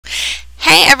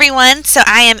Hey everyone, so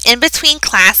I am in between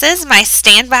classes. My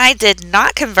standby did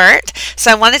not convert, so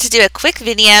I wanted to do a quick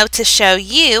video to show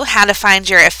you how to find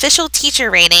your official teacher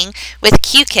rating with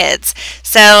Qkids.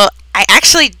 So I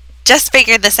actually just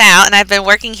figured this out, and I've been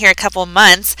working here a couple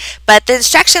months, but the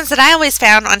instructions that I always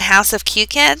found on House of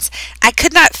Qkids, I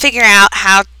could not figure out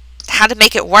how to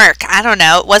make it work. I don't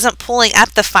know. It wasn't pulling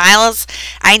up the files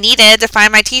I needed to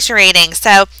find my teacher rating.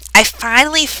 So I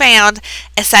finally found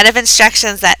a set of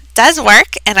instructions that does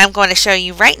work, and I'm going to show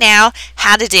you right now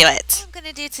how to do it. What I'm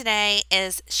going to do today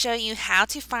is show you how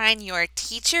to find your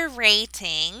teacher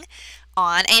rating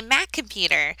on a Mac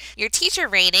computer. Your teacher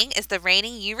rating is the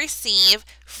rating you receive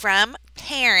from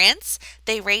parents.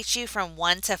 They rate you from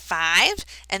 1 to 5,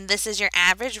 and this is your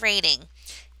average rating.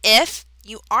 If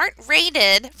you aren't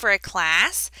rated for a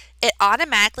class, it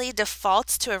automatically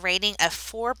defaults to a rating of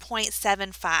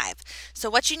 4.75. So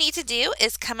what you need to do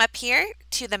is come up here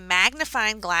to the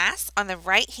magnifying glass on the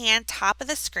right hand top of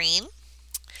the screen.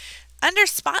 Under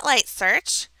Spotlight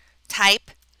Search, type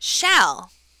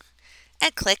Shell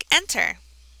and click Enter.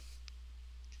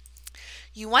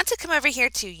 You want to come over here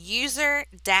to User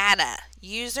Data.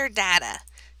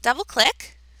 Double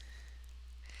click.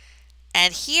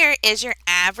 And here is your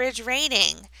average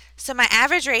rating. So my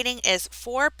average rating is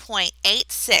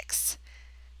 4.86.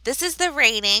 This is the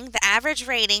rating, the average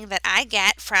rating that I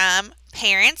get from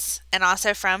parents and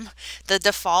also from the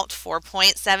default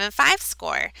 4.75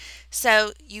 score.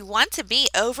 So you want to be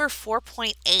over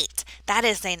 4.8. That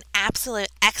is an absolute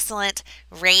excellent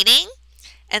rating.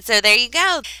 And so there you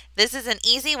go. This is an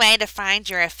easy way to find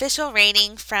your official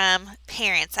rating from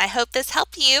parents. I hope this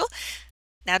helped you.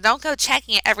 Now, don't go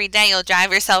checking it every day. You'll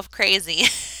drive yourself crazy.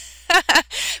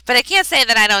 But I can't say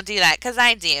that I don't do that, because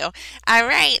I do. All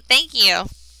right. Thank you.